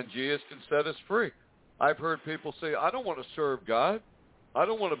 and Jesus can set us free. I've heard people say, "I don't want to serve God. I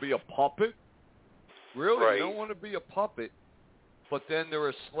don't want to be a puppet." Really, right. You don't want to be a puppet, but then they're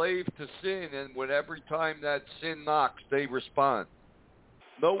a slave to sin, and when every time that sin knocks, they respond.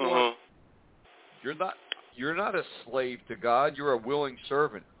 No one. You're not a slave to God. You're a willing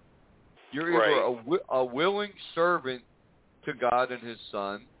servant. You're either a willing servant to God and his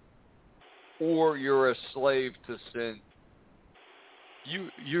Son, or you're a slave to sin.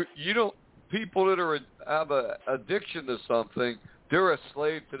 You don't. People that have a addiction to something, they're a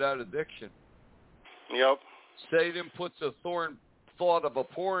slave to that addiction. Yep. Satan puts a thought of a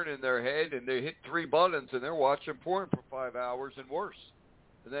porn in their head, and they hit 3 buttons, and they're watching porn for 5 hours and worse.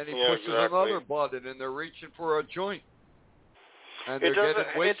 And then he pushes another button, and they're reaching for a joint. And it doesn't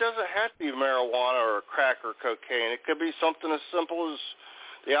have to be marijuana or crack or cocaine. It could be something as simple as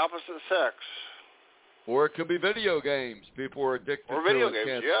the opposite sex. Or it could be video games. People are addicted to and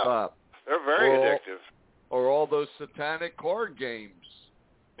can't yeah. stop. They're very addictive. Or all those satanic card games.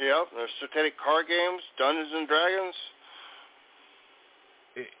 Yep, there's satanic card games, Dungeons and Dragons.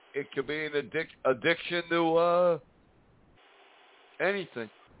 It could be an addiction to anything.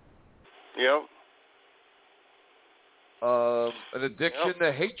 Yep. An addiction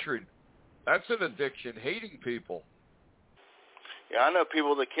to hatred. That's an addiction, hating people. Yeah, I know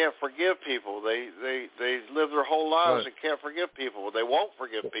people that can't forgive people. They live their whole lives and can't forgive people. They won't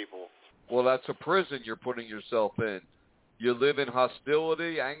forgive people. Well, that's a prison you're putting yourself in. You live in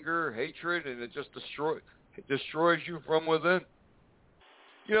hostility, anger, hatred, and it just destroys you from within.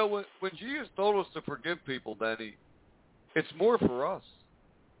 You know, when Jesus told us to forgive people, Danny, it's more for us.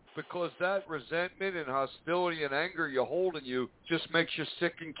 Because that resentment and hostility and anger you hold in you just makes you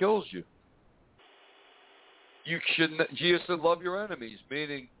sick and kills you. Jesus said, love your enemies,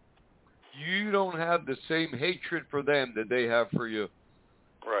 meaning you don't have the same hatred for them that they have for you.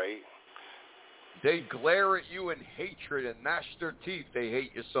 Right. They glare at you in hatred and gnash their teeth. They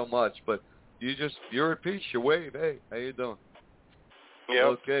hate you so much, but you're at peace. You wave. Hey, how you doing? Yep.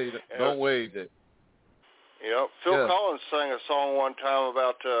 Okay, don't wave it. Yep. Phil Collins sang a song one time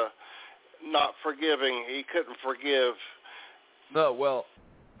about not forgiving. He couldn't forgive. No, well,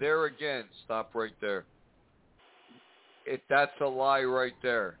 there again, stop right there. That's a lie right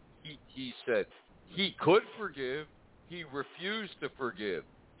there. He said he could forgive. He refused to forgive.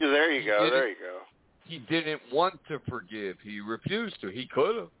 Yeah, there you go. he didn't want to forgive. He refused to. He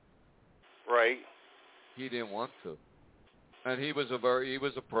could have. Right. He didn't want to. And he was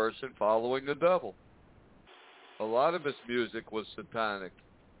a person following the devil. A lot of his music was satanic.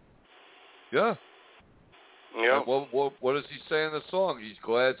 Yeah. Yeah. What does he say in the song? He's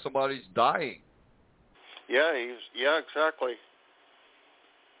glad somebody's dying. Yeah, exactly.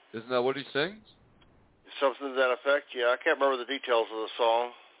 Isn't that what he sings? Something to that effect, yeah. I can't remember the details of the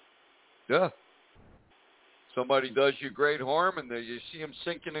song. Yeah. Somebody does you great harm, and then you see him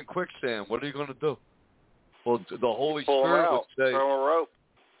sinking in quicksand. What are you going to do? Well, the Holy Spirit would say, throw a rope.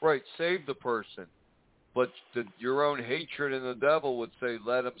 Right, save the person. But your own hatred in the devil would say,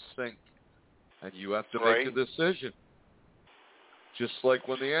 let him sink. And you have to make a decision. Just like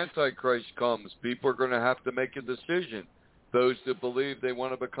when the Antichrist comes, people are going to have to make a decision. Those that believe they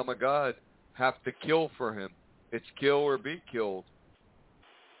want to become a god have to kill for him. It's kill or be killed.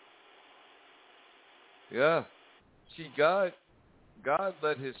 Yeah. See, God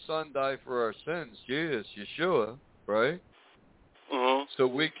let his son die for our sins. Jesus, Yeshua, right? Mm-hmm. So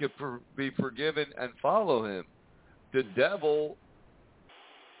we could be forgiven and follow him. The devil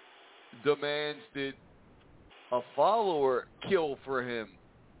demands that a follower kill for him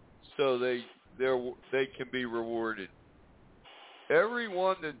so they can be rewarded.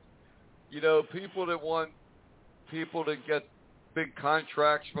 Everyone that, people that want people to get big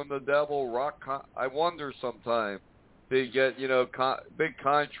contracts from the devil, I wonder sometimes they get, big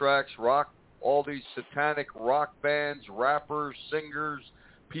contracts, all these satanic rock bands, rappers, singers,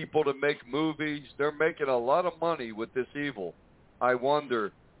 people to make movies. They're making a lot of money with this evil. I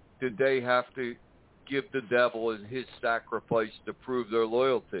wonder, did they have to give the devil his sacrifice to prove their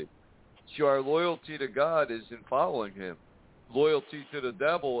loyalty? See, our loyalty to God is in following him. Loyalty to the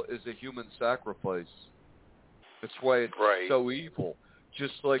devil is a human sacrifice. That's why it's so evil.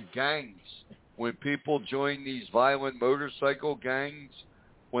 Just like gangs. When people join these violent motorcycle gangs,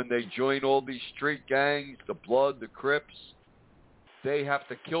 when they join all these street gangs, the Blood, the Crips, they have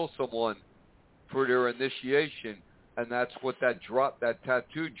to kill someone for their initiation, and that's what that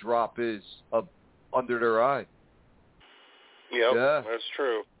tattoo drop is under their eye. Yep, yeah, that's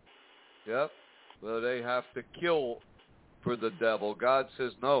true. Yep. Well, they have to kill for the devil. God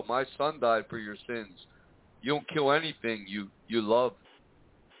says, no, my son died for your sins. You don't kill anything you love.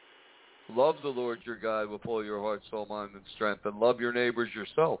 Love the Lord your God with all your heart, soul, mind, and strength, and love your neighbors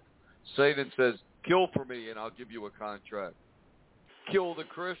yourself. Satan says, kill for me, and I'll give you a contract. Kill the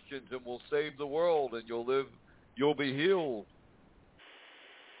Christians, and we'll save the world, and you'll be healed.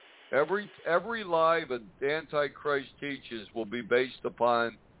 Every lie that the Antichrist teaches will be based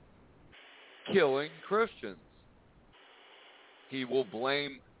upon killing Christians. He will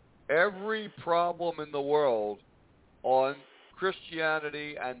blame every problem in the world on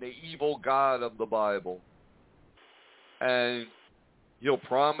Christianity and the evil God of the Bible. And he'll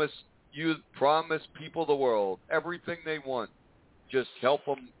promise people the world everything they want. Just help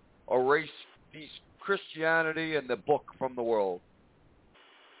them erase these Christianity and the book from the world.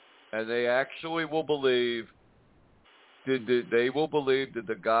 And they actually will believe that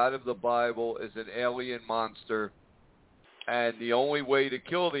the God of the Bible is an alien monster. And the only way to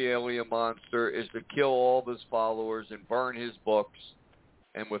kill the alien monster is to kill all of his followers and burn his books.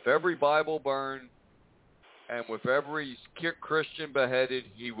 And with every Bible burned and with every Christian beheaded,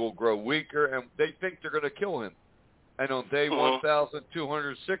 he will grow weaker. And they think they're going to kill him. And on day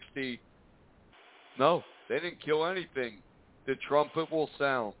 1,260, no, they didn't kill anything. The trumpet will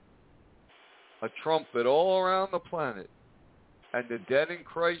sound. A trumpet all around the planet. And the dead in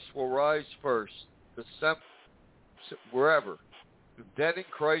Christ will rise first. Wherever. The dead in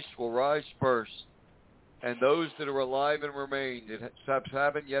Christ will rise first. And those that are alive and remain that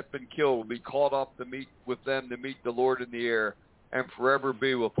haven't yet been killed will be caught up to meet with them, to meet the Lord in the air and forever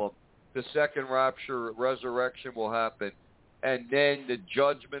be with them. The second rapture, resurrection will happen. And then the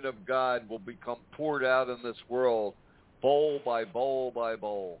judgment of God will become poured out in this world, bowl by bowl by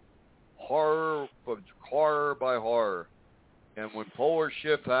bowl. Horror by horror. And when polar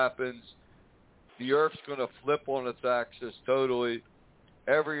shift happens, the Earth's going to flip on its axis totally.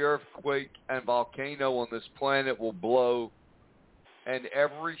 Every earthquake and volcano on this planet will blow. And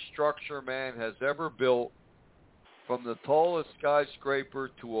every structure man has ever built, from the tallest skyscraper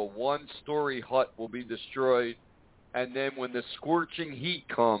to a one-story hut, will be destroyed. And then when the scorching heat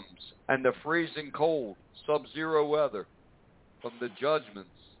comes and the freezing cold, sub-zero weather from the judgments,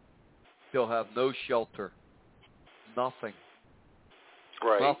 they'll have no shelter. Nothing.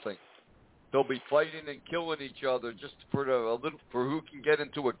 Right. Nothing. They'll be fighting and killing each other just for who can get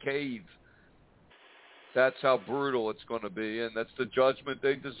into a cave. That's how brutal it's going to be, and that's the judgment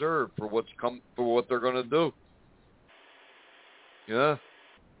they deserve for what they're going to do. Yeah.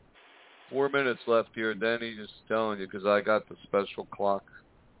 4 minutes left here, Denny. Just telling you because I got the special clock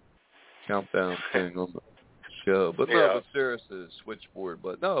countdown thing on the show. But no, but seriously, switchboard.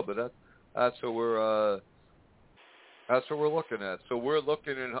 But no, but that's what we're looking at. So we're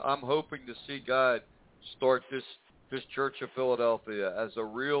looking, and I'm hoping to see God start this Church of Philadelphia as a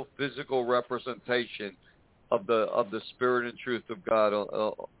real physical representation of the spirit and truth of God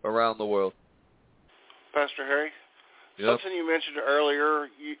around the world. Pastor Harry, something you mentioned earlier.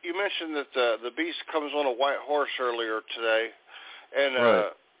 You mentioned that the beast comes on a white horse earlier today, and right.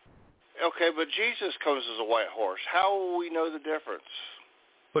 Okay, but Jesus comes as a white horse. How will we know the difference?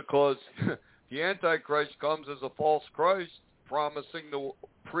 Because the Antichrist comes as a false Christ,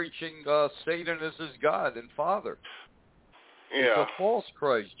 preaching Satan as his God and Father. Yeah. It's a false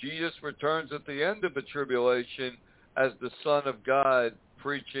Christ. Jesus returns at the end of the tribulation as the Son of God,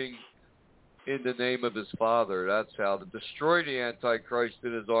 preaching in the name of his Father. That's how to destroy the Antichrist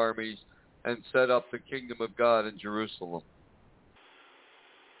and his armies and set up the kingdom of God in Jerusalem.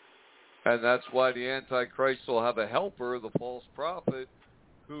 And that's why the Antichrist will have a helper, the false prophet,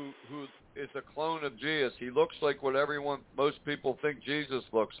 who is a clone of Jesus. He looks like what most people think Jesus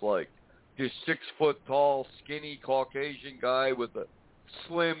looks like. This 6 foot tall, skinny Caucasian guy with a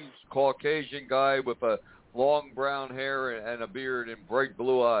slim Caucasian guy with a long brown hair and a beard and bright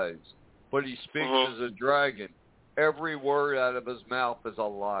blue eyes. But he speaks as a dragon. Every word out of his mouth is a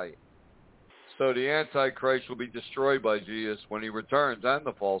lie. So the Antichrist will be destroyed by Jesus when he returns, and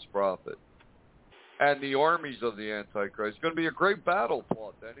the false prophet. And the armies of the Antichrist. It's going to be a great battle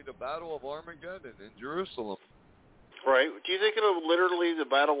fought, Danny, the Battle of Armageddon in Jerusalem. Right. Do you think the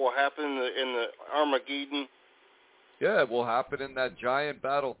battle will happen in the Armageddon? Yeah, it will happen in that giant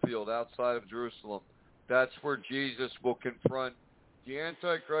battlefield outside of Jerusalem. That's where Jesus will confront. The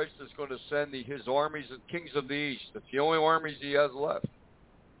Antichrist is going to send his armies and kings of the east. That's the only armies he has left.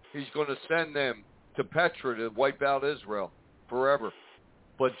 He's going to send them to Petra to wipe out Israel forever.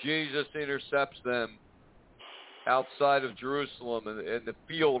 But Jesus intercepts them outside of Jerusalem in the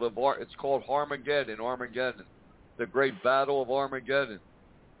field of, it's called Armageddon, the great battle of Armageddon.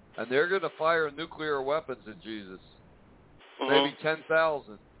 And they're going to fire nuclear weapons at Jesus, maybe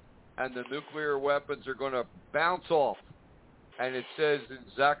 10,000. And the nuclear weapons are going to bounce off. And it says in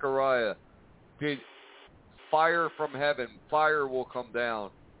Zechariah, fire from heaven, fire will come down.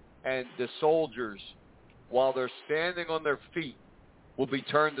 And the soldiers, while they're standing on their feet, will be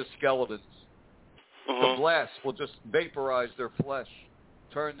turned to skeletons. The blast will just vaporize their flesh,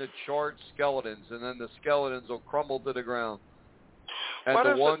 turn to charred skeletons, and then the skeletons will crumble to the ground. And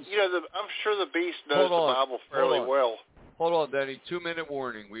I'm sure the beast knows the Bible fairly well. Hold on, Danny. 2-minute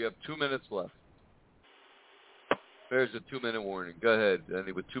warning. We have 2 minutes left. There's a 2-minute warning. Go ahead,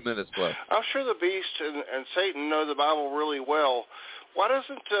 Danny, with 2 minutes left. I'm sure the beast and Satan know the Bible really well. Why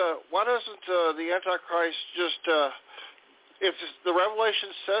doesn't the Antichrist just if the Revelation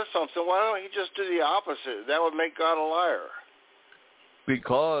says something, why don't he just do the opposite? That would make God a liar.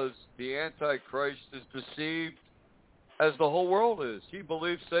 Because the Antichrist is deceived as the whole world is. He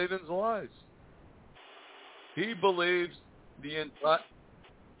believes Satan's lies. He believes the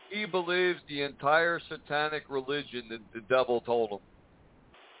entire satanic religion that the devil told him.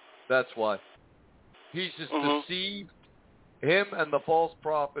 That's why. He's just deceived. Him and the false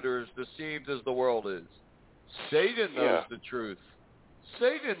prophet are as deceived as the world is. Satan knows the truth.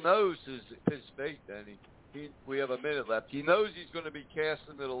 Satan knows his fate, Danny. We have a minute left. He knows he's going to be cast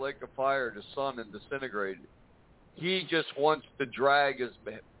into the lake of fire, the sun, and disintegrated. He just wants to drag in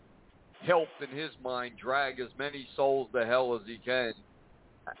his mind, drag as many souls to hell as he can.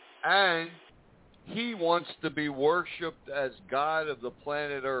 And he wants to be worshipped as God of the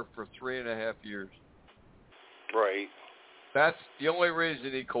planet Earth for 3.5 years. Right. That's the only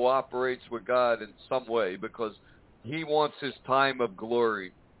reason he cooperates with God in some way, because he wants his time of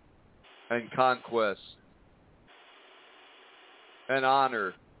glory and conquest and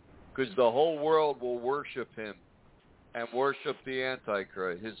honor, because the whole world will worship him and worship the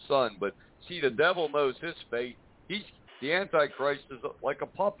Antichrist, his son. But see, the devil knows his fate. The Antichrist is like a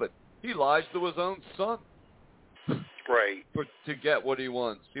puppet. He lies to his own son. Right. To get what he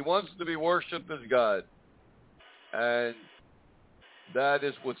wants. He wants to be worshipped as God. And that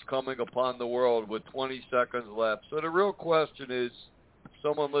is what's coming upon the world with 20 seconds left. So the real question is,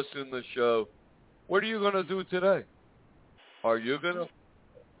 someone listening to the show, what are you going to do today? Are you going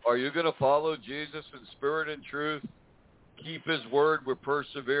to follow Jesus in spirit and truth, keep his word with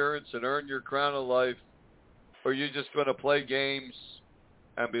perseverance, and earn your crown of life? Or are you just going to play games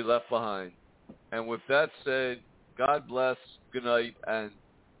and be left behind? And with that said, God bless, good night, and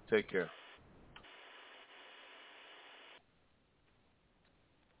take care.